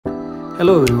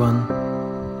Hello everyone,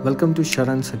 welcome to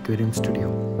Sharan's Aquarium Studio.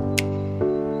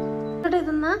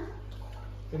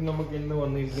 നമുക്ക് ഇന്ന്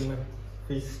വന്നിരിക്കുന്ന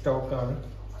ഫിഷ് സ്റ്റോക്ക് ആണ്.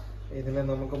 ഇതിൽ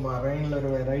നമുക്ക് മറൈനിലൊരു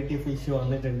വെറൈറ്റി ഫിഷ്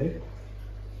വന്നിട്ടുണ്ട്.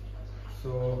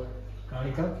 സോ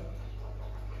കാണിക്കാം.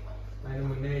 അതിന്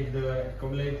മുന്നേ ഇത്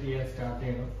അക്കോമഡേറ്റ് ചെയ്യാൻ സ്റ്റാർട്ട്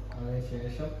ചെയ്യണം.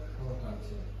 അതിനുശേഷം നമുക്ക്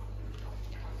കാണിച്ചു തരാം.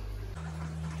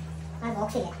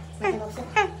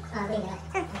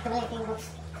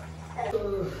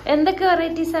 എന്തൊക്കെ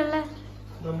വെറൈറ്റീസ് ഉള്ള?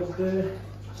 നമുക്ക്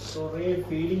കുറേ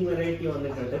ഫീഡിങ് വെറൈറ്റി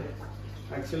വന്നിട്ടുണ്ട്.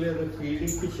 ആക്ച്വലി അത്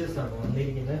ഫീഡിങ് ഫിഷസ് ആണ്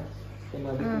വന്നിരിക്കുന്നത്. പിന്നെ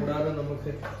അത് കൂടാതെ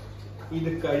നമുക്ക്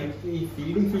ഈ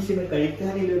ഫീഡിങ് ഫിഷിനെ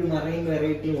കഴിക്കാനുള്ള ഒരു മറൈൻ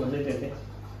വെറൈറ്റി വന്നിട്ടുണ്ട്.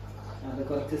 അത്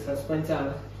കുറച്ച് സസ്പെൻസ്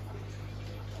ആണ്.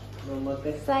 നമുക്ക്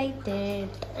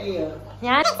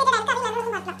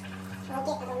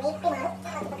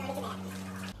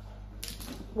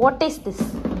What is this?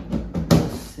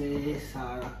 This is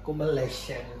our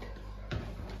accumulated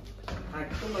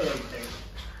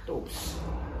tubes.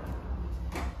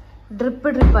 Drip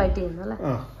ആയിട്ട് ചെയ്യുന്നല്ലേ?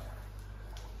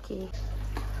 Okay.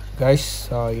 Guys,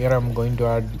 here I'm going to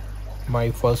add my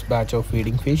first batch of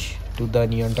feeding fish to the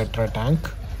neon tetra tank,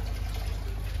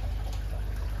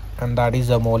 and that is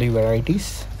the molly varieties.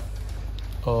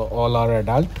 All are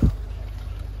adult.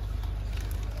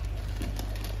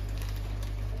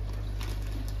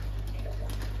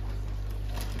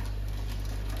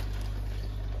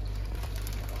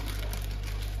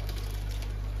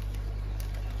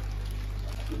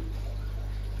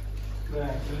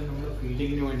 Actually നമ്മൾ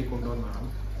ഫീഡിങ്ങിന് വേണ്ടി കൊണ്ടുവന്നതാണ്.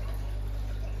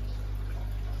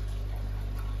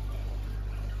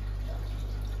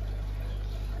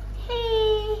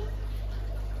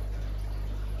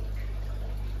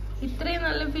 ഇത്രയും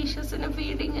നല്ല ഫിഷസിനെ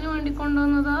ഫീഡിങ്ങിന് വേണ്ടി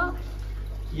കൊണ്ടുവന്നതാ?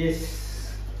 Yes,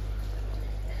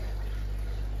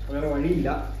 വേറെ വഴിയില്ല.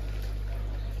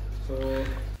 So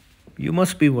you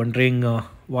must be wondering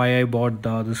why I bought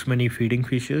this many feeding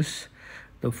fishes.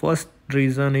 The first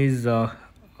reason is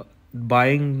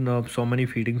buying so many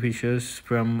feeding fishes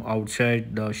from outside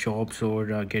the shops or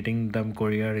getting them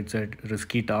courier, it's a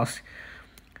risky task.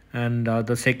 And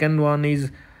the second one is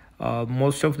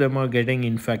most of them are getting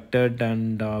infected,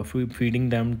 and feeding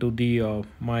them to the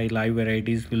my live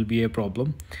varieties will be a problem.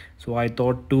 So I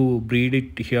thought to breed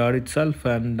it here itself,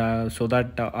 and so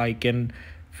that I can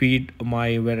feed my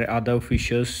other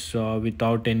fishes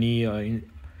without any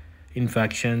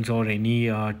infections or any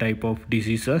type of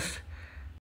diseases.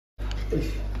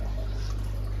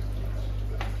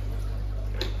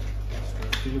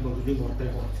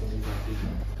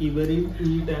 ഇവരെയും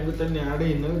ഈ tank തന്നെ add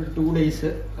ചെയ്യുന്ന ഒരു 2 days,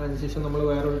 അതിനുശേഷം നമ്മൾ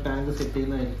വേറൊരു tank set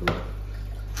ചെയ്യുന്നതായിരിക്കും.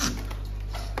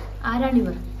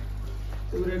 ആരാണിവർ?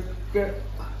 ഇവരൊക്കെ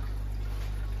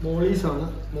മോളീസ് ആണ്,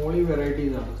 മോളി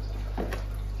വെറൈറ്റീസ് ആണ്.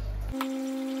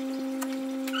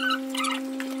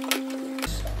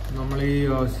 നമ്മൾ ഈ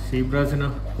സീബ്രാസിനെ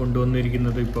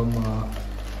കൊണ്ടുവന്നിരിക്കുന്നത് ഇപ്പം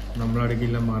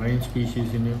നമ്മളടുക്കില്ല മറൈൻ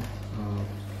സ്പീഷീസിന്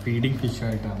ഫീഡിങ്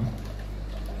ഫിഷായിട്ടാണ്.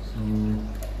 സോ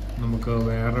നമുക്ക്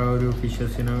വേറെ ഒരു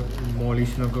ഫിഷസിന്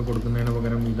മോളീസിനൊക്കെ കൊടുക്കുന്നതിന്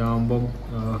പകരം ഇതാകുമ്പം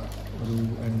ഒരു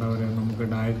എന്താ പറയുക, നമുക്ക്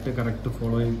ഡയറ്റ് കറക്റ്റ്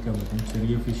ഫോളോ ചെയ്യിക്കാൻ പറ്റും.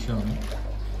 ചെറിയ ഫിഷാണ്,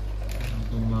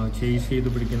 അപ്പം ചേസ് ചെയ്ത്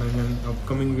പിടിക്കുന്നത്. ഞാൻ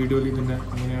അപ്കമിങ് വീഡിയോയിൽ ഇതിൻ്റെ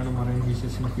എങ്ങനെയാണ് മറൈൻ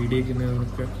ഫിഷസിന് ഫീഡ്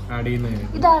ചെയ്യുന്നതൊക്കെ ആഡ്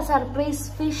ചെയ്യുന്നതായിരിക്കും. ഇതാ സർപ്രൈസ്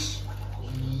ഫിഷ്.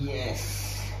 യെസ്,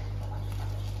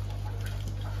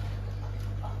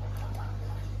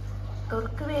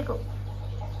 തുറക്ക് വേഗം.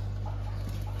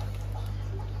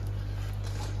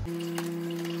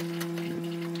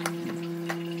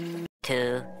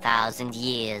 2000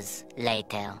 years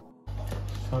later.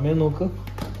 സമയം നോക്ക്.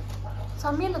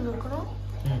 സമയം നോക്കണോ?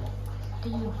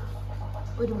 അയ്യോ,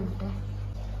 ഒരു മിനിറ്റ്.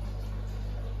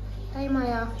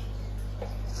 ടൈമായ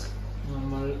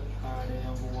നമ്മൾ ആഡ്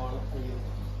ചെയ്യാൻ പോവാണ്.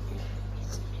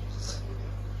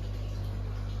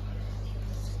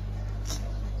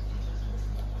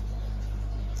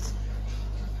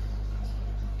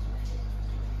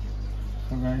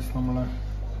 നമ്മൾ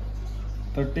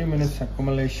 30 minutes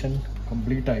അക്യുമുലേഷൻ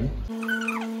കംപ്ലീറ്റ് ആയി.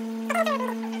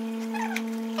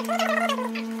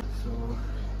 സോ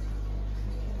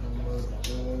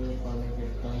നമ്മൾക്ക് പണി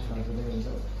കിട്ടാൻ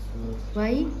സാധ്യതയുണ്ട്.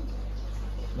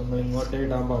 നമ്മൾ ഇങ്ങോട്ടേ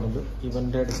ഇടാൻ പാടുള്ളൂ,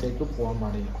 ഇവന്റെ അടുത്തേക്ക് പോകാൻ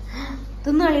പാടില്ല.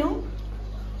 തിന്നളിയോ?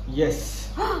 യെസ്.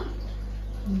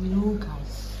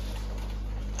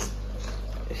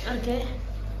 ഓക്കേ,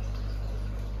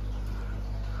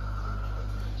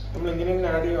 നമ്മൾ ഇങ്ങനെ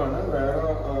ആഡ് ചെയ്യുവാണ്. വേറെ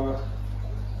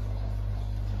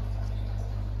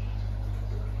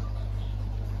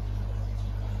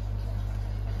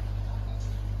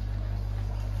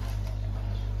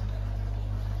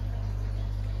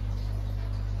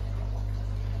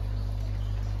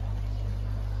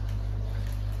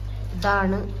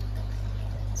ഇതാണ്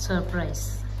സർപ്രൈസ്.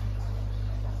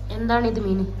 എന്താണ് ഇത്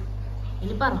മീൻ?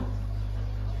 ഇനി പറ.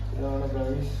 ഇതാണ്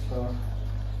guys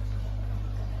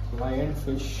lion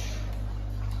fish.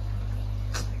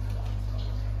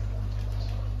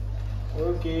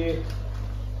 Okay.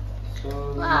 So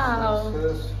Wow. this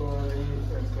is for the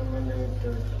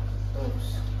accumulated. Oops.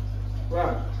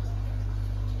 Wow.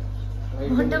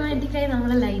 ഓട്ടോമാറ്റിക്കായി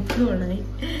നമ്മളെ ലൈറ്റ് ഓണായി.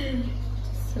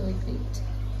 So great.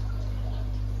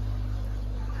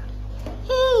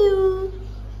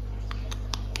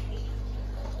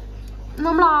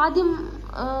 നമ്മൾ ആദ്യം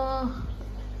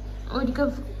ഒരിക്കൽ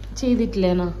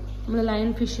ചെയ്തിട്ടില്ലേനാ നമ്മള്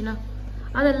ലയൺ ഫിഷിന?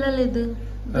 അതല്ലല്ലോ ഇത്.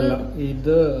 അല്ല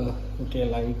ഇത് ഓക്കെ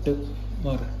ലൈറ്റ്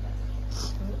മാറി.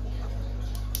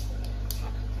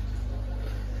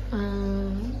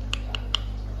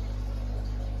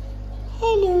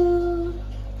 Hello,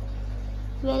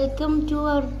 welcome to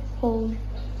our home.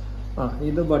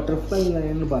 ഇത് ബട്ടർഫ്ലൈ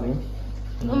ലയൺ പറയും.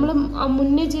 നമ്മള്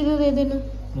മുന്നേ ചെയ്തത് ഏതാണ്?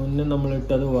 മുന്നേ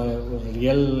നമ്മളിട്ടത്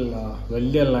റിയൽ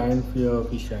വലിയ ലയൺ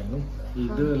ഫിഷ് ആയിരുന്നു.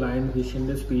 ഇത് ലയൺ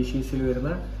ഫിഷിന്റെ സ്പീഷീസിൽ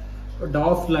വരുന്ന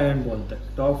ഡോഫ് ലയൺ പോലത്തെ.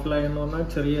 ഡോഫ് ലയൺ എന്ന് പറഞ്ഞാൽ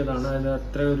ചെറിയതാണ്. അതിന്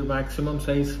അത്ര ഒരു മാക്സിമം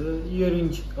സൈസ് ഈ ഒരു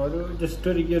ഇഞ്ച്, ജസ്റ്റ്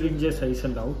ഒരു 1 ഇഞ്ച് സൈസ്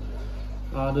ഉണ്ടാവും.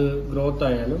 അത് ഗ്രോത്ത്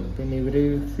ആയാലും. പിന്നെ ഇവർ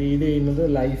ഫീഡ് ചെയ്യുന്നത്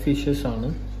ലൈവ് ഫിഷസ് ആണ്.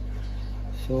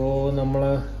 സോ നമ്മൾ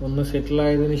ഒന്ന്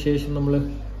സെറ്റിലായതിനു ശേഷം നമ്മൾ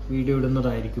വീഡിയോ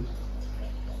ഇടുന്നതായിരിക്കും.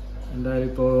 എന്തായാലും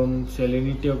ഇപ്പം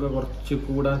സെലിനിറ്റി ഒക്കെ കുറച്ച്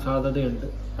കൂടാൻ സാധ്യതയുണ്ട്.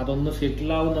 അതൊന്ന്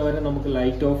സെറ്റിലാവുന്നവരെ നമുക്ക്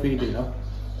ലൈറ്റ് ഓഫ് ചെയ്തില്ല.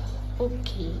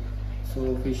 ഓക്കെ. സോ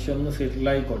ഫിഷ് ഒന്ന്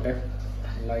സെറ്റിലായിക്കോട്ടെ,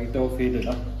 ലൈറ്റ് ഓഫ്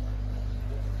ചെയ്തില്ല.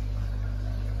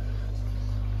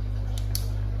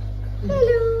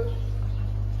 Hello,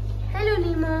 hello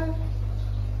നീമോ,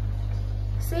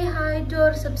 say hi to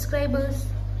our subscribers.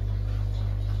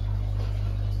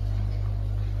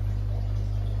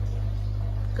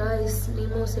 Guys,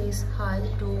 Nemo says hi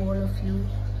to all of you.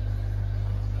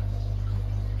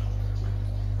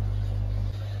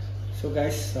 So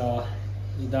guys,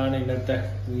 ഇതാണ് ഇന്നത്തെ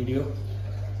വീഡിയോ.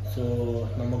 സോ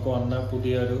നമുക്ക് വന്ന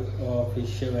പുതിയൊരു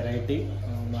ഫിഷ് വെറൈറ്റി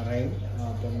മറൈൻ.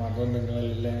 അപ്പം അത്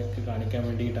നിങ്ങളിലേക്ക് കാണിക്കാൻ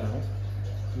വേണ്ടിയിട്ടാണ്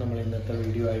നമ്മൾ ഇന്നത്തെ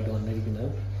വീഡിയോ ആയിട്ട്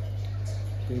വന്നിരിക്കുന്നത്.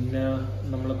 പിന്നെ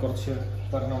നമ്മൾ കുറച്ച്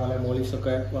പറഞ്ഞ പോലെ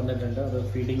മോളീസൊക്കെ വന്നിട്ടുണ്ട്. അത്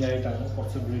ഫീഡിങ് ആയിട്ടാണ്.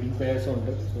 കുറച്ച് ബ്രീഡിങ് പെയർസും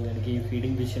ഉണ്ട്. സോ എനിക്ക് ഈ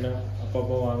ഫീഡിങ് ഫിഷിന് അപ്പോൾ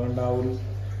വാങ്ങേണ്ട ആ ഒരു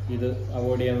ഇത്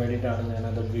അവോയ്ഡ് ചെയ്യാൻ വേണ്ടിയിട്ടാണ്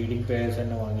ഞാനത് ബ്രീഡിങ് പെയർസ്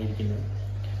തന്നെ വാങ്ങിയിരിക്കുന്നത്.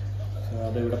 സോ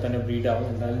അത് ഇവിടെ തന്നെ ബ്രീഡാവും.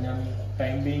 എന്തായാലും ഞാൻ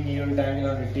ടൈം ബീങ് ഈ ഒരു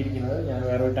ടാങ്കിലാണ് ഇട്ടിരിക്കുന്നത്. ഞാൻ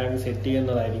വേറെ ഒരു ടാങ്ക് സെറ്റ്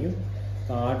ചെയ്യുന്നതായിരിക്കും.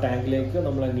 അപ്പോൾ ആ ടാങ്കിലേക്ക്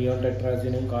നമ്മൾ നിയോൺ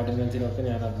ടെട്രാസിനും കാർഡിനൽസിനും ഒക്കെ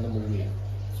ഞാൻ അതിന് മൂവ് ചെയ്യും.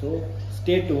 So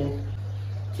stay tune.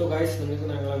 So guys, നിങ്ങൾക്ക്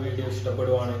ഞങ്ങളെ വീഡിയോ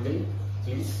ഇഷ്ടപ്പെടുവാണെങ്കിൽ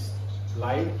please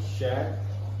like, share,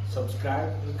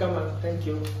 subscribe, comment. Thank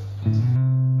you.